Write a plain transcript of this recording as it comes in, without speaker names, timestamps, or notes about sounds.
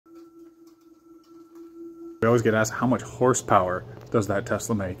We always get asked how much horsepower does that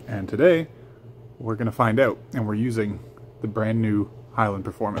Tesla make, and today we're going to find out, and we're using the brand new Highland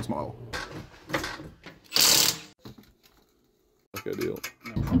Performance model. Good deal.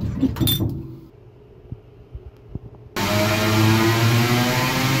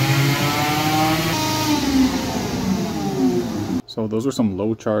 So those are some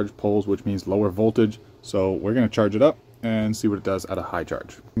low charge poles, which means lower voltage. So we're going to charge it up and see what it does at a high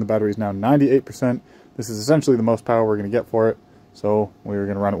charge. The battery is now 98%. This is essentially the most power we're going to get for it. So we're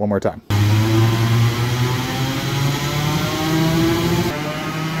going to run it one more time.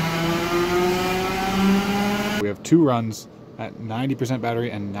 We have 2 runs at 90% battery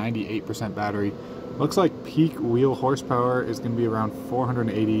and 98% battery. Looks like peak wheel horsepower is going to be around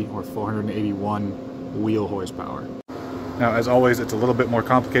 480 or 481 wheel horsepower. Now, as always, it's a little bit more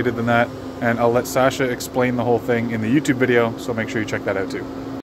complicated than that, and I'll let Sasha explain the whole thing in the YouTube video, so make sure you check that out too.